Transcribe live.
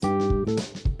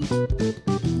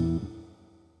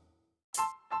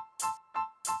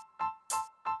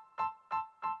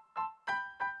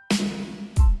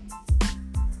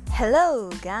Hello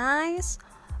guys,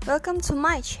 welcome to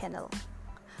my channel.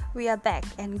 We are back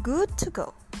and good to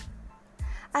go.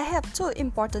 I have two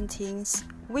important things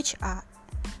which are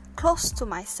close to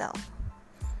myself.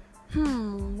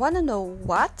 Wanna know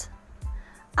what?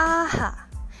 Aha!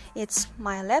 It's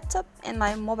my laptop and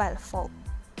my mobile phone.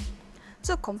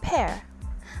 To compare,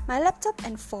 my laptop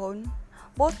and phone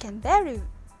both can be very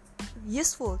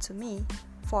useful to me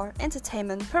for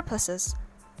entertainment purposes.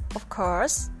 Of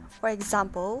course, for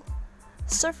example,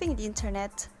 surfing the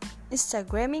internet,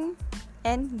 Instagramming,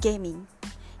 and gaming.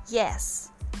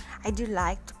 Yes, I do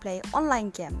like to play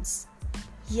online games.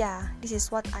 Yeah, this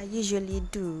is what I usually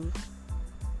do.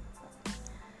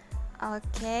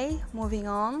 Okay, moving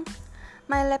on.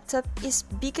 My laptop is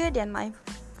bigger than my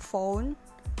phone.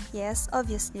 Yes,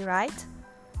 obviously, right?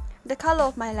 The color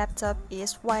of my laptop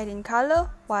is white in color,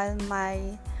 while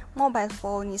my mobile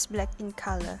phone is black in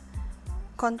color.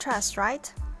 Contrast,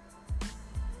 right?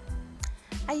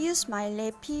 I use my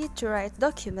lappy to write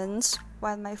documents,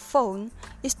 while my phone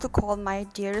is to call my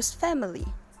dearest family.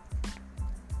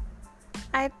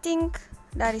 I think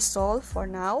that is all for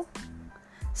now.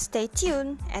 Stay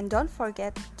tuned and don't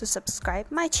forget to subscribe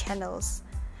my channels.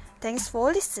 Thanks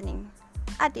for listening.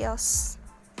 Adios.